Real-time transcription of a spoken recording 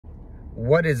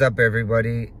What is up,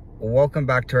 everybody? Welcome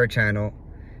back to our channel.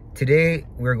 Today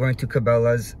we're going to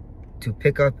Cabela's to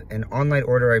pick up an online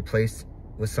order I placed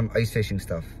with some ice fishing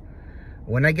stuff.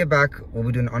 When I get back, we'll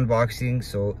be doing an unboxing,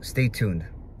 so stay tuned.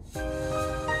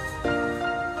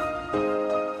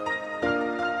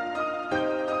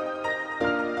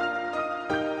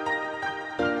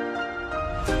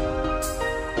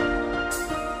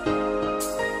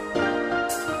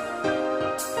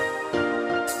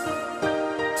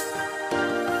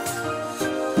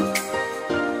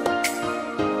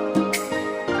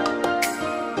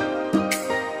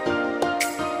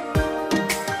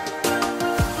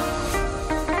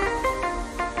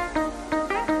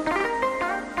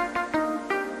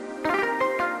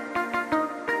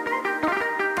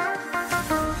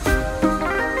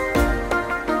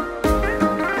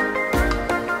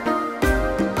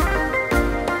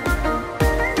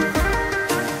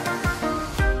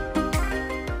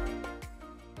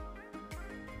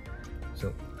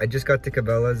 So I just got to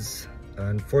Cabela's.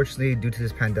 Unfortunately, due to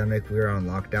this pandemic, we are on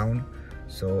lockdown.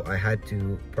 So I had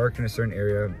to park in a certain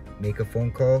area, make a phone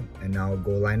call, and now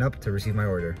go line up to receive my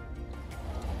order.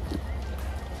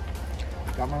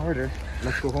 Got my order.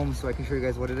 Let's go home so I can show you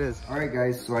guys what it is. All right,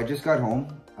 guys, so I just got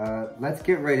home. Let's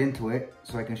get right into it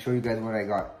so I can show you guys what I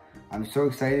got. I'm so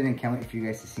excited and can't wait for you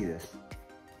guys to see this.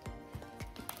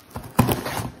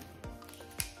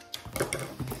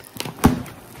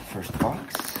 First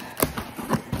box.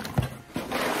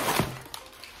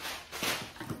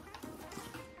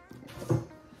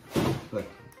 Look.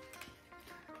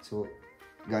 So,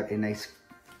 got a nice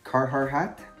Carhartt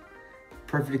hat.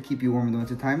 Perfect to keep you warm in the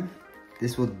winter time.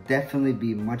 This will definitely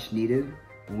be much needed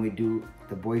when we do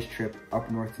the boys trip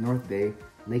up north to North Bay,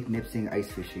 Lake Nipissing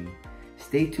ice fishing.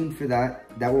 Stay tuned for that.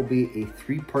 That will be a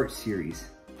 3-part series.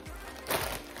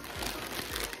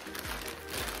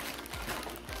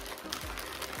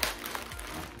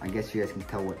 I guess you guys can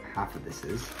tell what half of this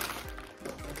is.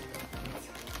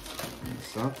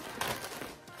 This up.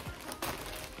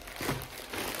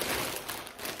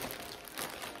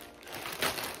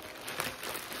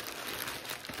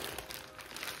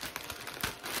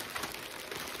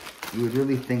 You would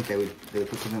really think they would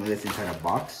put something like this inside a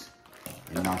box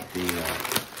and not be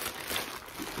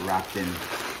wrapped in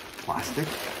plastic.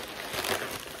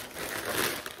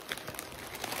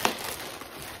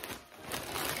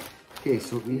 Okay,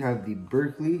 so we have the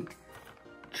Berkley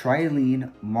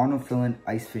Trilene monofilament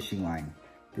ice fishing line.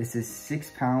 This is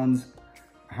 6 pounds,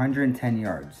 110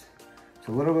 yards.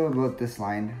 So a little bit about this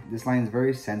line. This line is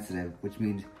very sensitive, which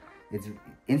means it's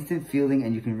instant feeling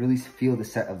and you can really feel the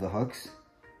set of the hooks.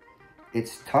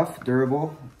 It's tough,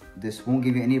 durable. This won't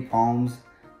give you any problems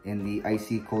in the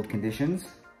icy cold conditions.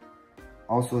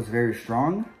 Also, it's very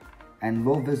strong and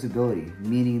low visibility,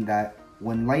 meaning that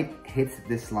when light hits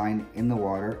this line in the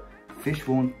water, fish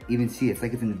won't even see it. It's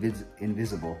like it's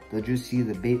invisible. They'll just see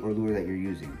the bait or lure that you're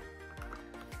using.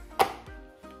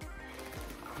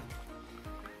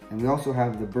 And we also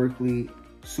have the Berkley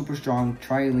Super Strong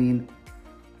Trilene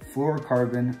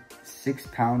Fluorocarbon 6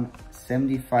 pound,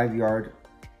 75 yard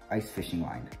ice fishing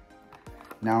line.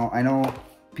 Now, I know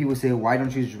people say, why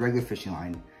don't you use regular fishing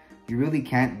line? You really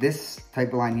can't. This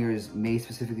type of line here is made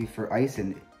specifically for ice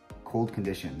and cold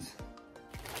conditions.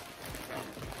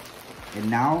 And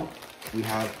now we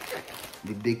have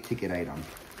the big ticket item.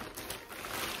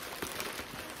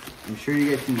 I'm sure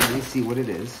you guys can really see what it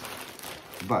is,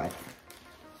 but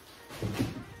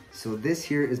so this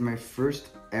here is my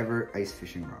first ever ice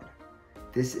fishing rod.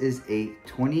 This is a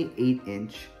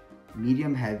 28-inch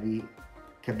medium heavy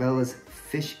Cabela's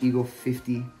Fish Eagle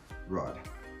 50 rod.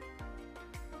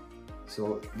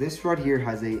 So this rod here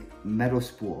has a metal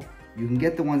spool. You can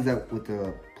get the ones that with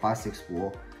the plastic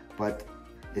spool, but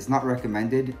it's not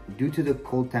recommended due to the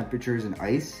cold temperatures and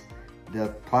ice. The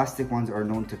plastic ones are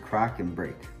known to crack and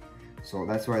break. So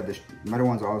that's why the metal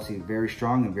ones are obviously very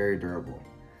strong and very durable.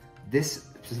 This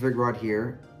specific rod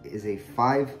here is a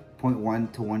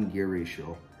 5.1 to 1 gear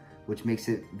ratio, which makes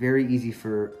it very easy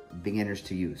for beginners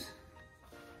to use.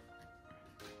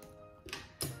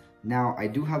 Now, I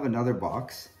do have another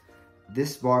box.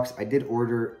 This box I did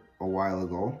order a while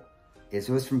ago. It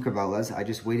was from Cabela's. I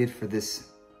just waited for this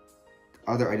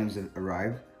other items to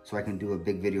arrive so I can do a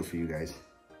big video for you guys.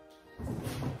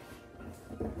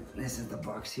 This is the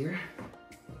box here.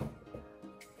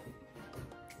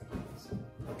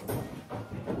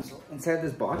 So inside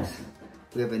this box,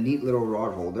 we have a neat little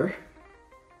rod holder.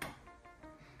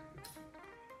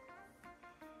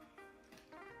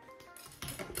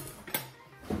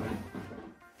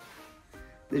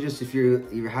 They're just, if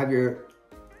you have your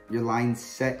line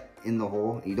set in the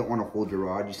hole, and you don't want to hold your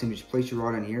rod, you simply just place your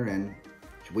rod in here and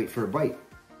just wait for a bite.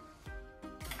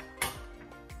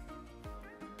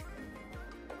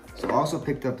 also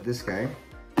picked up this guy.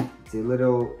 It's a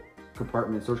little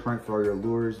compartment, storage compartment for all your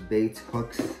lures, baits,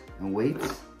 hooks, and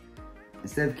weights.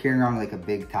 Instead of carrying around like a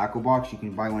big tackle box, you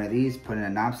can buy one of these, put it in a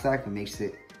knapsack. It makes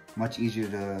it much easier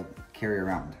to carry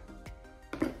around.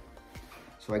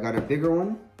 So I got a bigger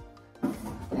one,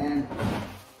 and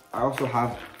I also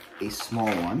have a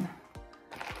small one.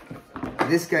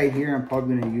 This guy here I'm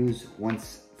probably gonna use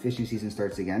once fishing season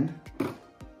starts again.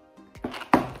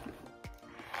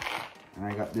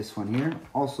 And I got this one here,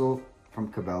 also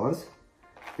from Cabela'S.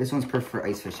 This one's perfect for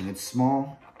ice fishing. It's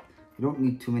small. You don't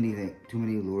need too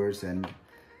many lures, and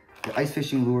the ice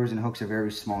fishing lures and hooks are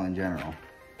very small in general.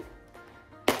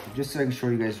 Just so I can show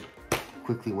you guys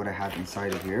quickly what I have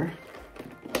inside of here.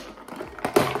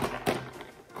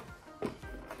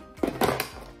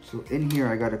 So in here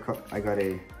I got a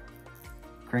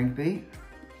crankbait.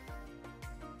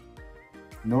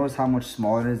 Notice how much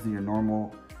smaller it is than your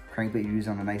normal crankbait you use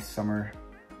on a nice summer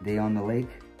day on the lake.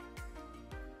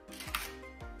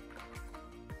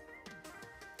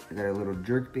 I got a little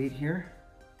jerk bait here.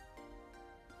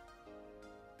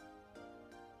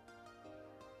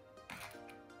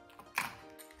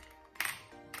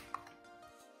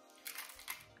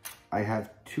 I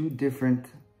have two different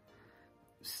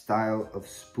style of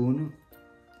spoon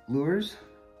lures.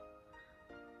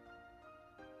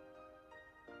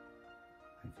 I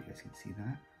don't know if you guys can see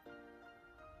that.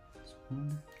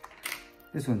 Spoon.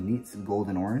 This one needs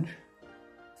golden orange.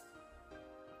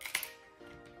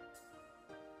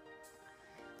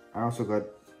 I also got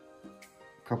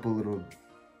a couple little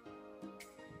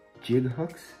jig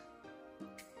hooks.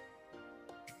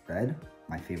 Red,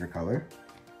 my favorite color.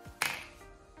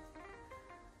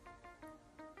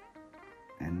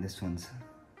 And this one's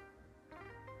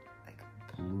like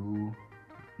blue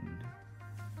and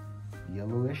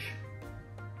yellowish.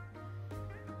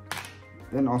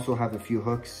 Then also have a few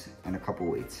hooks and a couple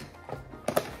weights.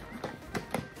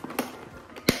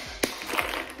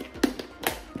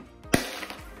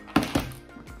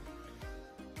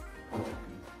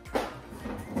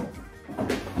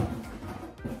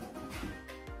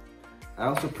 I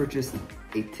also purchased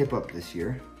a tip up this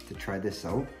year to try this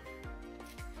out.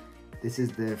 This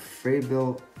is the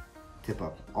Fraybill tip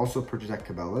up, also purchased at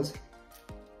Cabela's.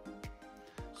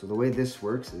 So the way this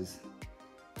works is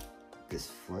this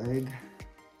flag,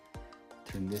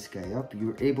 turn this guy up.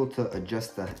 You're able to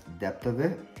adjust the depth of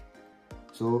it.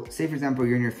 So say for example,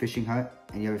 you're in your fishing hut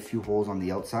and you have a few holes on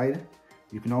the outside.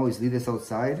 You can always leave this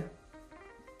outside.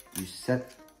 You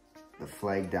set the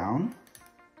flag down,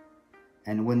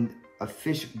 and when a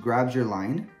fish grabs your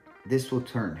line, this will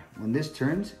turn. When this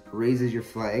turns, raises your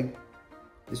flag.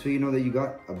 This way you know that you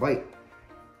got a bite.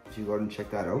 So you go ahead and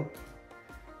check that out.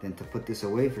 Then to put this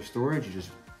away for storage, you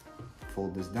just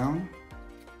fold this down.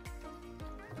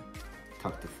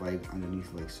 Tuck the flag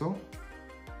underneath like so.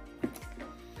 It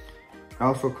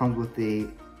also comes with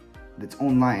its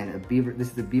own line, this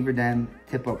is the Beaver Dam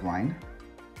tip-up line.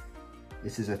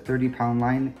 This is a 30-pound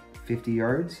line, 50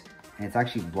 yards, and it's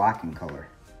actually black in color.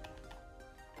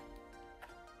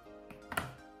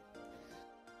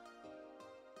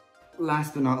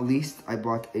 Last but not least, I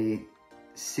bought a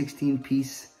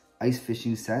 16-piece ice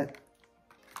fishing set.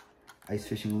 Ice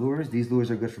fishing lures. These lures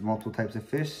are good for multiple types of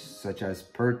fish, such as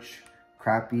perch,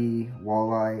 crappie,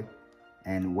 walleye,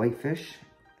 and whitefish,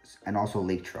 and also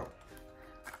lake trout.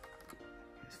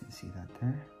 You guys can see that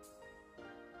there.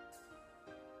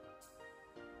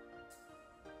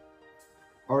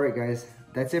 Alright guys,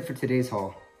 that's it for today's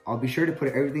haul. I'll be sure to put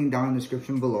everything down in the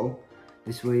description below.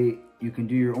 This way you can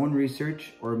do your own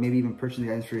research or maybe even purchase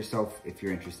the items for yourself if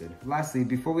you're interested. Lastly,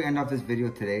 before we end off this video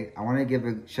today, I want to give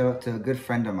a shout out to a good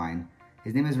friend of mine.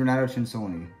 His name is Renato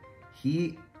Cinsoni.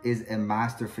 He is a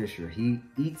master fisher. He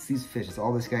eats these fish. That's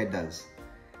all this guy does.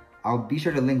 I'll be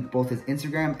sure to link both his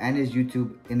Instagram and his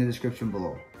YouTube in the description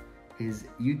below. His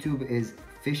YouTube is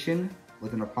fishin'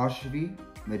 with an apostrophe,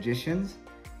 magicians,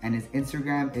 and his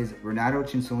Instagram is Renato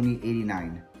Cinsoni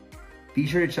 89. Be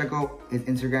sure to check out his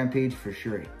Instagram page for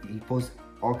sure. He posts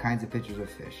all kinds of pictures of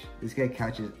fish. This guy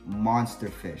catches monster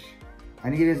fish. I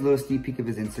need to give you a little sneak peek of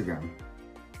his Instagram.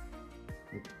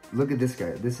 Look at this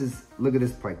guy. Look at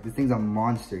this pike. This thing's a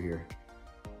monster here.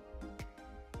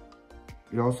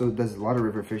 He also does a lot of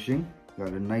river fishing. Got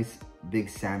a nice big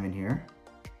salmon here.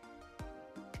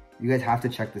 You guys have to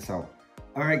check this out.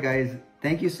 Alright guys,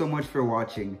 thank you so much for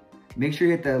watching. Make sure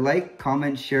you hit that like,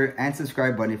 comment, share, and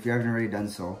subscribe button if you haven't already done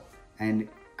so. And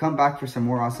come back for some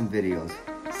more awesome videos.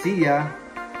 See ya!